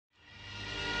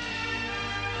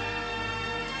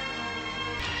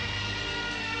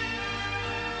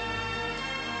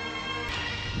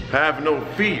have no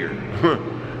fear.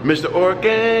 Mr.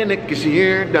 Organic is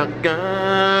here.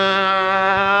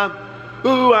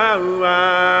 Ooh, ah, ooh,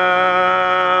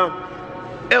 ah.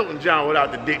 Elton John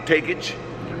without the dick takeage.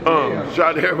 Shout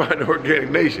out to everybody in the Organic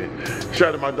Nation. Shout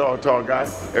out to my dog Tall Guy.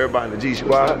 Everybody in the G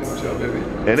Squad.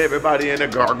 And everybody in the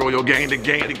Gargoyle gang, the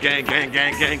gang.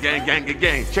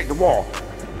 Check the wall.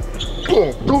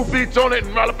 Boom. 2 beats on it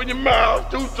and right up in your mouth.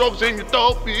 2 strokes in your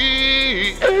throat.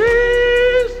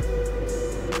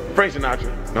 Frank Sinatra.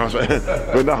 No, I'm saying.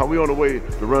 But no, we on the way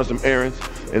to run some errands.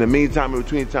 In the meantime, in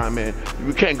between time, man,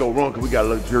 we can't go wrong because we got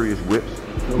luxurious whips,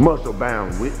 muscle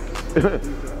bound whips,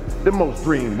 the most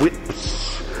dream whips.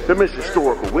 The most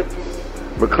historical whips.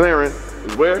 McLaren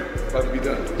is where? About to be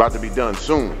done. About to be done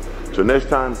soon. So next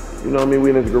time, you know what I mean,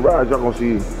 we in the garage, y'all gonna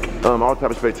see all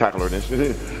type of spectacularness.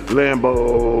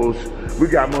 Lambos, we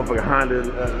got motherfucking Honda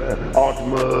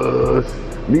Altimas,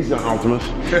 Nissan Altimas,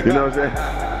 you know what I'm saying?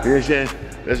 You know what I'm saying?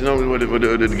 That's normally what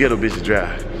the ghetto bitches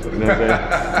drive, you know what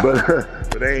I'm saying?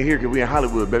 But they ain't here because we in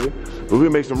Hollywood, baby. But we'll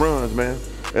make some runs, man.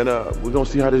 And we're gonna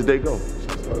see how this day goes.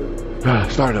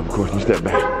 Start it up, of course, you step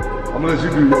back. I'm gonna let you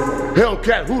do that.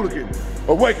 Hellcat hooligan,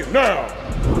 awaken now.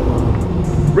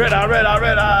 Red eye, red eye,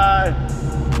 red eye.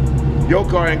 Your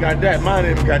car ain't got that. Mine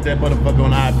ain't got that motherfucker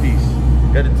on the eyepiece.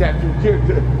 Got the tattoo,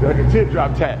 like a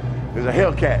teardrop tat. There's a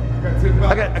Hellcat.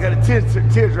 I got a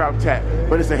teardrop tat,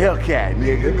 but it's a Hellcat,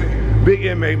 nigga. Big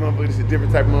inmate, motherfucker. It's a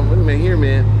different type of motherfucker. Man, here,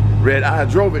 man. Red eye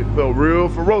drove it. Felt real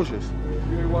ferocious.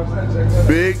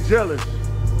 Big jealous.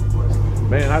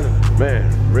 Man,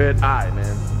 red eye,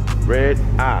 man. Red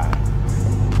eye.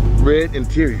 Red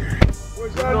interior.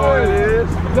 What's your name?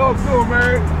 Y'all cool,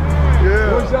 man.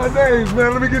 Yeah. What's your names,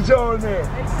 man? Let me get y'all in there.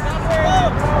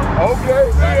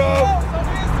 Okay, see y'all.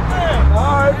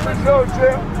 All right, for sure,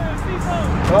 champ.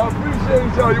 I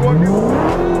appreciate y'all. You want me?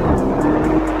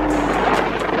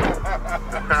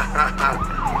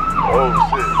 Oh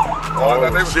shit.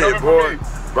 Oh shit, boy.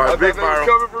 By big viral.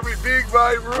 Coming for me, big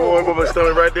viral. Boy, motherfucker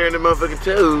stomach right there in the motherfucking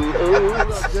toe.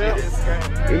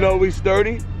 You know we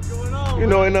sturdy. You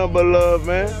know ain't nothing but love,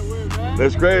 man.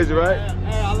 That's crazy, right?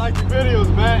 Hey, I like your videos,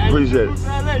 man. Appreciate it.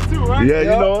 LA too, right? Yeah, you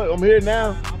know it. I'm here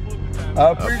now.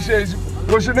 I appreciate you.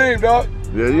 What's your name, dog?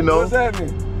 Yeah, you know. What's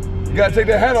happening? You gotta take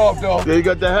that hat off, though. Yeah, you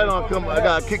got that hat on. Come, I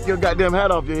gotta kick your goddamn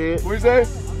hat off your head. What you say? I'm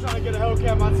trying to get a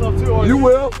Hellcat myself too. You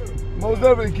will. Most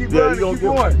definitely. Keep going. Keep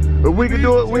going. But we can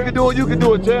do it. We can do it. You can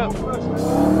do it, champ. Oh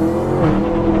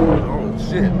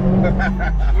shit.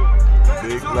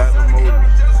 Big platinum motor.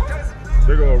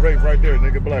 They're gonna rape right there,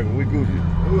 nigga. Black one. We Gucci.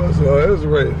 That's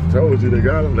right. Told you they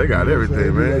got them. They got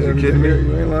everything, man. You kidding me?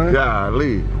 You ain't lying.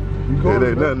 Golly. There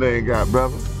ain't nothing they ain't got,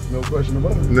 brother. No question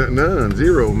about it. None.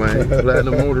 Zero, man.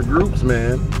 Platinum Motor Groups,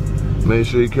 man. Make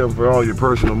sure you come for all your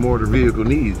personal motor vehicle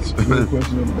needs. No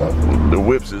question about it. The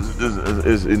whips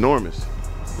is enormous.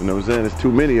 You know what I'm saying? There's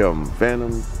too many of them.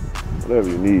 Phantoms, whatever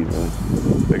you need, man.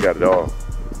 They got it all.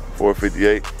 458.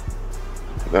 You know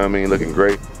what I mean? Looking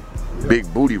great. Big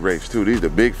booty rapes too. These are the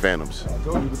big Phantoms. I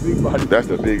told you the big body. That's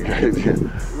the big.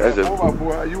 That's a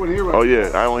 4x4. You wouldn't hear about Oh yeah,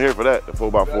 I don't hear for that. The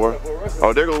 4x4.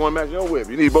 Oh, there goes one match your whip.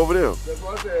 You need both of them. That's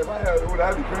what I said. If I had it,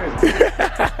 that'd be crazy.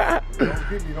 Don't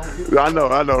get me. I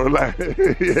know. Like,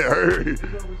 yeah, hurry.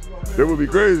 That would be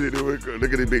crazy.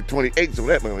 Look at the big 28s on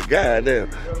that man. God damn.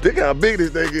 Think how big this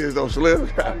thing is, though, Slim.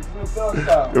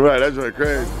 Right, that's right,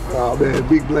 crazy. Oh man,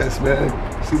 big bless, man.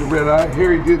 See the red eye?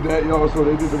 Harry did that, y'all. So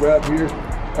they did the rap here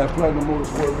at Platinum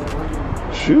Motorsport.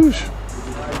 Shoosh.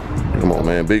 Come on,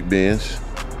 man. Big Benz.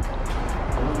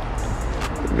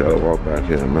 Gotta walk back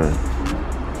here, man.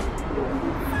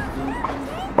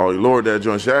 Oh, you lowered that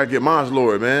joint. Should I get mine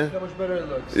lowered, man? How much better it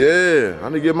looks. Yeah, I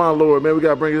need to get mine lowered, man. We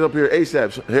gotta bring it up here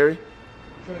ASAP, Harry. I'm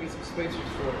trying to get some spacers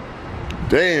for it.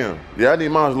 Damn. Yeah, I need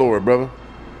mine lowered, brother.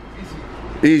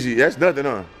 Easy. That's nothing,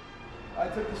 huh? I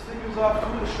took the stickers off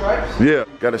too, the stripes. Yeah.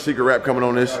 Got a secret wrap coming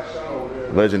on this.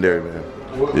 Legendary, man.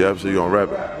 Yep, so you gonna wrap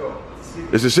it.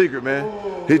 It's a secret, man.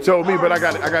 He told me, but I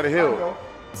got it held.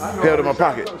 Held in my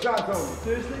pocket.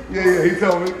 Yeah, he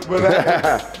told me.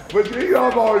 But you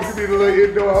always give me the little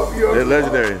indoor. They're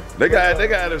legendary. They got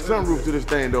a sunroof to this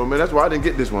thing though, man. That's why I didn't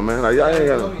get this one, man. Like, I ain't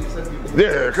got.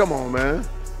 Yeah, come on, man.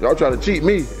 Y'all try to cheat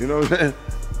me. You know what I'm saying?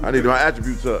 I need my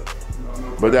attributes up.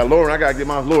 But that lowering, I gotta get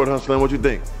mine lowered, huh, Slim? What you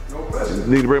think?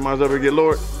 Need to bring mine up here and get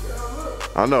lowered?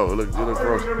 I know. It look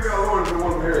gross.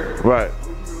 Right.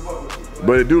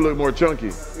 But it do look more chunky.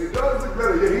 It does look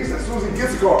better. Yeah, he said as soon as he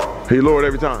gets a car. He lowered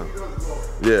every time.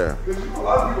 Yeah. Because a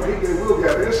lot of people hate their wheel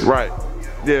gap. Right.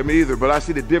 Yeah, me either. But I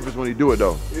see the difference when he do it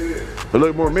though. It is. It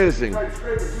look more menacing. Like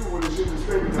scraping too when it shouldn't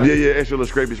scrape. Yeah, extra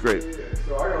little scrapey scrape. Yeah.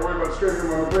 So I gotta worry about scraping in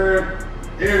my van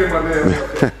and in my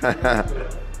damn.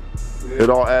 It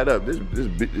all add up.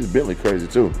 This Bentley crazy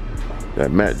too.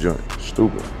 That matte joint,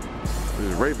 stupid.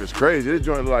 This Wraith is crazy. This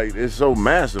joint like it's so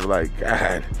massive. Like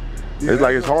God, it's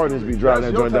like it's hard to be driving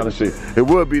that joint down the street. It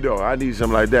would be though. I need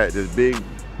something like that. This big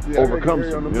overcomes.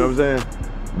 You know what I'm saying?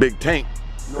 Big tank.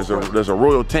 There's a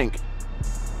Royal tank.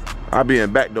 I be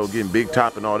in back though, getting big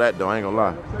top and all that though. I ain't gonna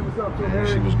lie.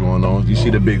 See what's going on. You see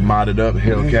the big modded up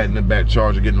Hellcat in the back,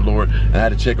 Charger getting lowered. And I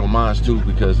had to check on mine too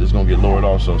because it's gonna get lowered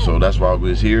also. So that's why I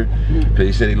was here. Cause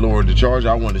he said he lowered the Charger.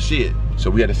 I wanted to see it. So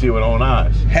we had to see it with our own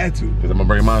eyes. Had to. Cause I'm gonna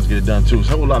bring mine to get it done too. There's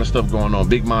a whole lot of stuff going on.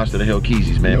 Big mods to the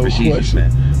Hellkeezys, man. Precisions, man.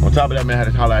 On top of that, man, I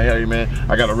had to holler at Harry, man.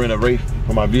 I gotta rent a Wraith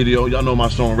for my video. Y'all know my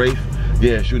song Wraith.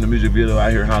 Yeah, shooting a music video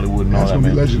out here in Hollywood and all that,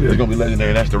 man. It's gonna be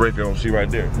legendary. That's the Wraith you're gonna see right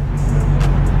there.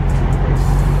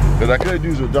 Cause I could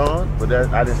use a Dawn, but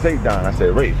I didn't say Dawn. I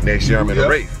said Wraith. Next year I'm in a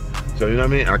Wraith. So you know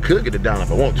what I mean? I could get it down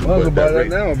if I want to. Well, but that,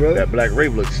 now, brother. That black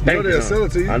Wraith looks stanky. You know they'll sell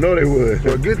it to you. I know they would. For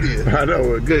a good deal. I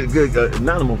know, a good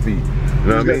nominal fee. You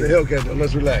know what I mean? The Hellcat though.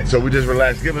 Let's relax. So we just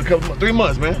relax. Give it a couple, 3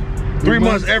 months, man. 3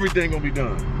 months, everything gonna be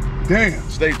done. Damn.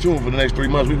 Stay tuned for the next 3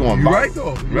 months. We going viral. Right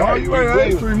though. You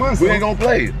right. 3 months. We ain't gonna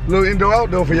play it. Little indoor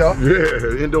outdoor for y'all.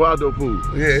 Yeah, indoor outdoor food.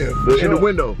 Yeah. In the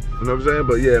window. You know what I'm saying?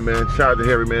 But yeah, man. Shout out to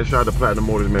Harry, man. Shout out to Platinum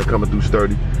Motors, man, coming through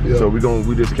sturdy. Yeah. So we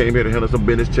just came here to handle some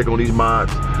business, check on these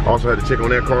mods. Also had to check on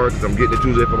their cars because I'm getting it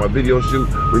Tuesday for my video shoot.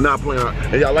 We're not playing.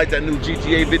 And y'all like that new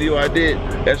GTA video I did?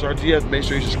 SRTF. Make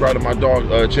sure you subscribe to my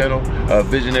dog channel,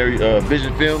 Vision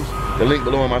Films. The link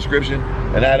below in my description.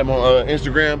 And add him on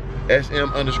Instagram.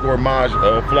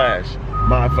 SM_Mod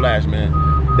Flash, man.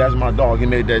 That's my dog. He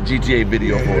made that GTA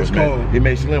video for us, man. Cool. He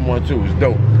made Slim one too. It's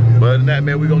dope. But other than that,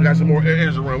 man, we gonna got some more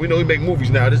errands to run. We know we make movies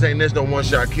now. This ain't no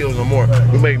one-shot kills no more.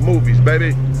 We make movies,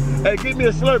 baby. Hey, give me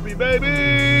a Slurpee,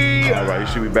 baby. All right, you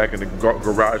should be back in the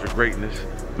garage of greatness. You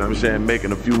know what I'm saying?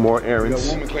 Making a few more errands.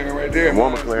 Got one McLaren right there.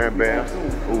 One McLaren, bam.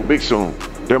 Ooh, big soon.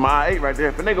 They're my i8 right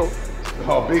there, Finagle.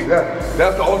 Oh, big. That's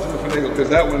the ultimate Finagle, because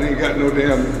that one ain't got no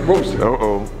damn roaster. Uh-oh. You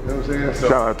know what I'm saying? So,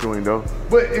 shout out to him, though.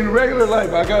 But in regular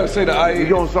life, I gotta say the i8. He's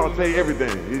gonna saute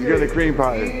everything. He's gonna cream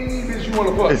pie it. Any bitch you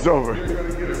wanna fuck. It's over.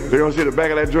 They're gonna see the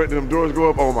back of that joint, them doors go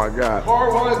up. Oh my God.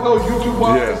 Car-wise, no,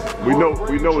 YouTube-wise. Yeah, we know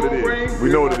what it is. We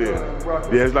know what it is.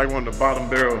 Yeah, it's like one of the bottom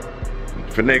barrel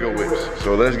Finagle whips.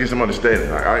 So let's get some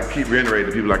understanding. I keep reiterating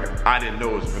to people like, I didn't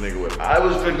know it was a Finagle whip. I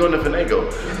was going to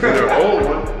Finagle. They're an old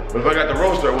one, but if I got the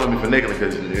roaster, I wouldn't be Finagling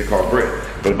because it costs bread.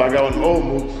 But if I got one of the old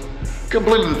moves,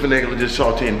 completely Finagle, just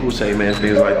sauteing Hussein, man,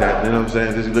 things like that. You know what I'm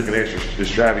saying? Just looking extra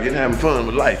extravagant, having fun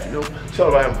with life, you know? It's all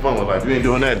about having fun with life. If you ain't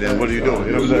doing that, then what are you doing?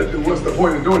 You know what I'm saying? What's the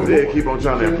point of doing it? Yeah, keep on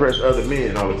trying to impress other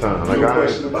men all the time. Like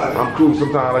I'm cool.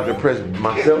 Sometimes I like to impress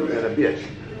myself and a bitch.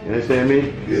 You understand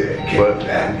me? Yeah, but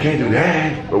you can't do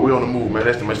that. But we on the move, man.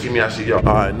 That's the much. See me, I see y'all.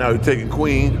 All right, now we're taking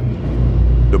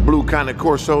Queen, the blue kind of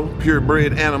Corso,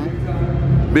 purebred animal,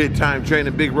 big time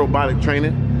training, big robotic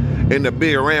training, in the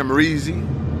big Ram Reezy.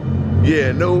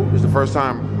 Yeah, no, it's the first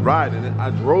time riding it.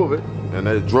 I drove it, and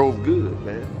it drove good,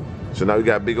 man. So now we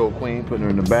got big old Queen, putting her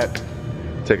in the back,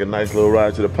 take a nice little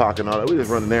ride to the park and all that. We just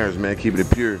running errands, man, keeping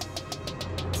it pure.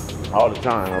 All the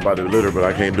time. I'm about to litter, but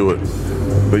I can't do it.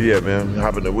 But yeah, man,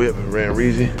 hop in the whip, Ram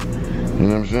Reezy. You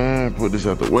know what I'm saying? Put this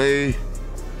out the way.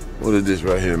 What is this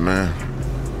right here, man?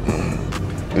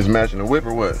 This matching the whip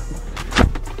or what?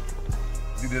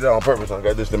 You did that on purpose, I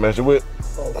got this to match the whip.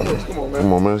 Oh, of course, come on, man.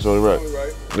 Come on, man, it's only right.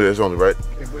 Yeah, it's only right.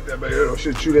 Can't put that back here, though.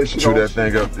 Should chew that shit Chew that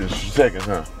thing up in seconds,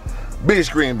 huh? Big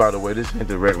screen, by the way. This ain't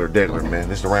the regular deckler, man.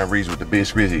 This is the Ram Reezy with the big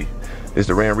squeezy. It's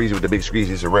the Ram Reezy with the big squeezy.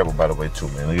 It's a Rebel, by the way, too,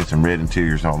 man. Look at some red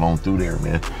interiors all on through there,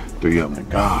 man. 3 up, my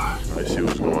God. Let's see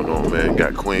what's going on, man.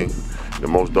 Got Queen, the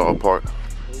most dog park.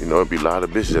 You know, it'd be a lot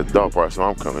of bitches at the dog park, so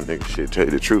I'm coming, nigga. Shit, tell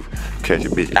you the truth. Catch a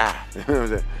bitch, You know what I'm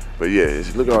saying? But yeah,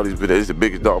 look at all these bitches. It's the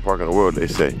biggest dog park in the world, they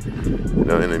say. You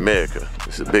know, in America.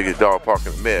 It's the biggest dog park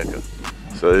in America.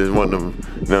 So it's one of them,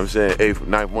 you know what I'm saying, 8th,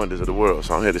 9th wonders of the world.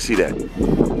 So I'm here to see that. You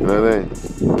know what I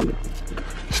mean?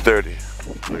 Sturdy.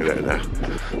 Look at that now.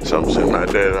 Something sitting right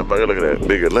there. Look at that.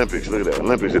 Big Olympics. Look at that.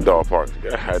 Olympics at dog parks.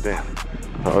 God damn.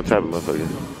 All type of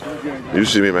motherfuckers. You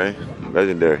see me, man.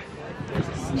 Legendary.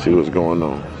 See what's going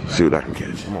on. See what I can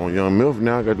catch. Come on, young MILF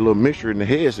now. Got a little mixture in the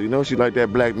head, so you know she like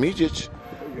that black meat. Yeah,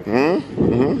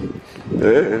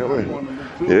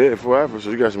 for Africa. So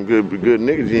you got some good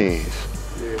nigga jeans.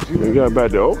 You got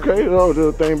back there. Okay,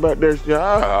 the thing back there.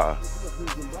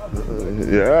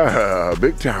 Yeah,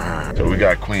 big time. So we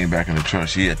got Queen back in the trunk.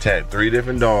 She attacked 3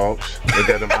 different dogs. Look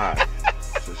at them eyes.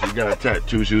 So she got attacked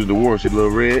 2. She was the war. She's a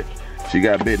little red. She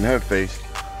got bit in her face.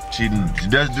 She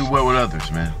does do well with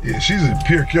others, man. Yeah, she's a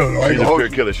pure killer. She's a pure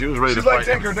killer. She was ready to fight. She's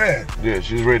like take her dad. Yeah,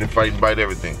 she was ready to fight and bite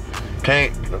everything.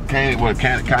 County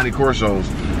Corsos.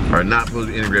 are not supposed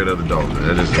to integrate with other dogs.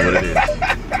 Man. That is what it is.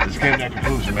 Just came to that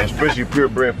conclusion, man. Especially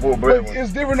purebred, full-bred. But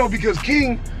it's different though because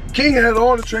King had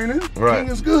all the training. Right. King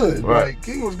is good. Right. Like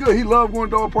King was good. He loved going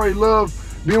dog park. He loved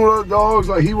being with other dogs.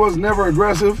 Like he was never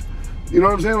aggressive. You know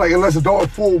what I'm saying? Like unless a dog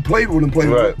full played with him,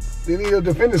 then he'll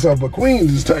defend himself. But Queen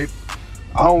is type,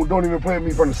 don't even play with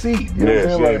me from the seat. You know what I'm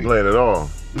saying? She ain't playing at all.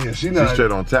 Yeah, she's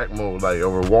straight on attack mode, like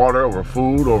over water, over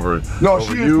food, over. No,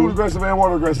 she is food aggressive and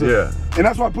water aggressive. Yeah. And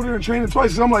that's why I put her in training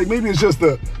twice. So I'm like, maybe it's just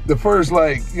the first,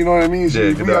 like, you know what I mean?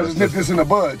 We gotta just nip this in the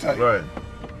bud type. Right.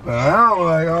 I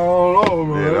don't know,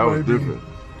 man. Yeah, that was different.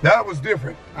 That was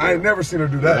different. I ain't never seen her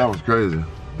do that. That was crazy.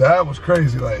 That was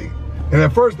crazy, like. And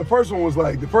at first, the first one was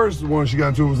like, the first one she got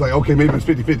into was like, okay, maybe it's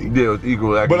 50-50. Yeah, it was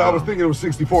equal. But I was thinking it was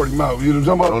 60-40 mouth. You know what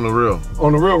I'm talking about? On the real.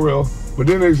 On the real. But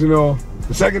then next, you know,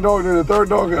 the second dog, then the third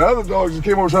dog, and the other dogs just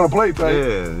came over trying to play type.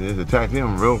 Yeah, they attacked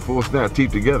him real full snap,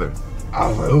 teeth together. I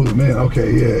was like, oh man,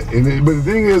 okay, yeah. And then, but the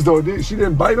thing is though, she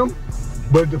didn't bite him.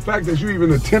 But the fact that you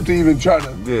even attempt to even try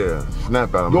to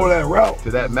snap out of him. Go that route.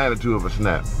 To that magnitude of a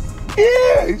snap.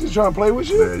 Yeah, he's just trying to play with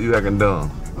you. Yeah, you acting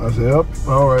dumb. I said, yep,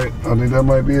 all right. I think that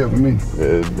might be it for me.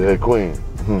 Yeah, Queen.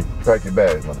 Pack your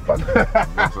bags, motherfucker.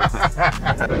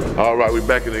 All right, we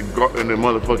back in the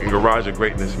motherfucking garage of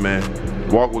greatness, man.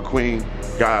 Walk with Queen.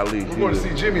 Golly. We're going to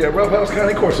see Jimmy at Rough House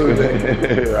County Corso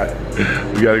today. Right.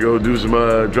 We got to go do some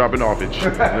dropping offage. You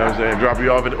know what I'm saying? Drop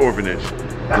you off at the orphanage. You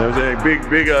know what I'm saying?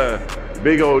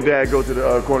 Big old dad go to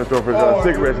the corner store for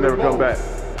cigarettes and never come back.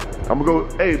 I'm gonna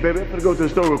go, hey baby, I'm gonna go to the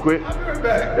store real quick. I'll be right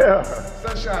back. Yeah.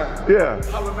 Sunshine. Yeah.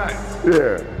 Holla night.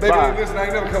 Yeah. Baby, listen, I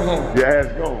ain't never come home. Your ass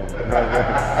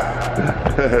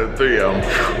gone. 3 of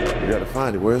them. You gotta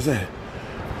find it. Where's that?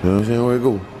 You know what I'm saying? Where it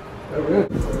go?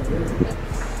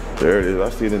 There it is. I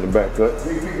see it in the back cut.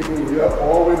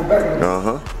 All the way in the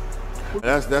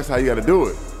back. That's how you gotta do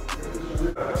it.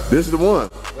 This is the one.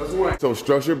 That's the one. So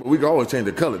structured, but we can always change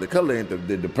the color. The color ain't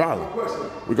the problem.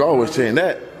 We can always change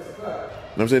that.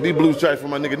 You know what I'm saying? These blue stripes for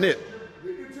my nigga Nip.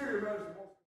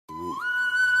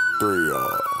 3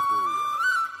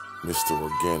 Mr.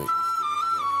 Organic.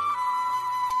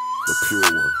 The pure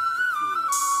one.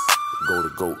 Go to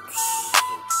goats.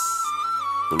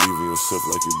 Believe in yourself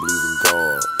like you believe in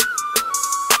God.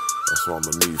 That's what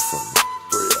I'ma need from you.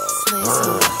 3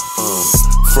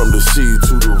 From the seed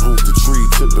to the root, the tree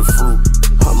to the fruit.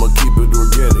 I'ma keep it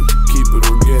organic,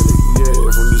 yeah.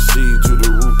 From the seed to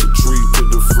the root, the tree to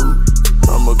the fruit.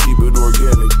 I'ma keep it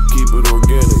organic,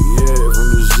 yeah. From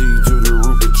the seed to the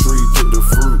root, the tree to the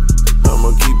fruit.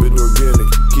 I'ma keep it organic,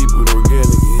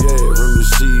 yeah. From the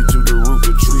seed to the root,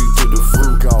 the tree to the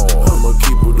fruit. I'ma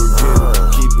keep it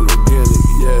organic,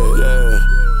 yeah.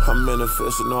 I'm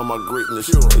manifesting all my greatness.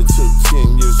 It took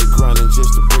 10 years of grinding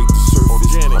just to break the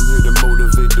surface. I'm here to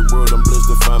motivate the world, I'm blessed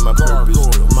to find my purpose.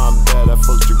 My bad, I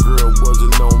fucked your girl,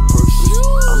 wasn't on purpose.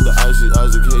 I'm the Isaac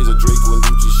Hayes, a Draco and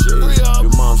Gucci shades.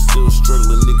 Your mom's still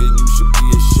struggling, nigga, you should be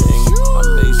ashamed. I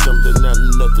made something out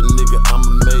of nothing, nigga, I'm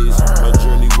amazed. My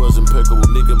journey was impeccable,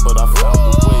 nigga, but I found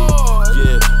a way.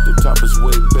 Yeah, the top is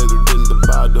way better than the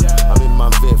bottom. I'm in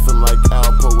my vet, feeling like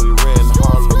Alpo when he ran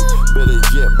Harlem. Better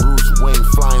yet, Bruce Wayne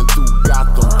flying through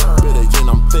Gotham. Better yet,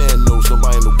 I'm Thanos,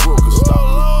 nobody in the world can stop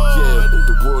me. Yeah,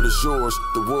 the world is yours,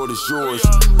 the world is yours.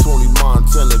 Tony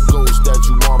Montana, gold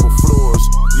statue, marble floors.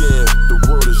 Yeah, the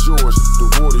world is yours, the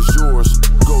world is yours.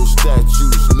 Gold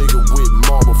statues, nigga with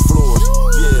marble floors.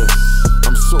 Yeah,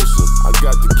 I'm Sosa, I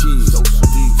got the keys.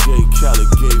 DJ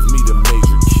Khaled gave me the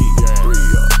major key. 3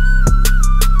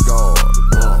 God,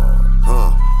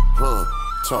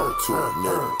 talk to a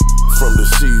nigga. From the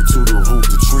seed to the root,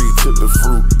 the tree to the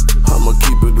fruit. I'ma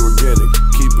keep it organic,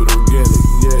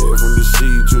 yeah. From the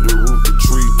seed to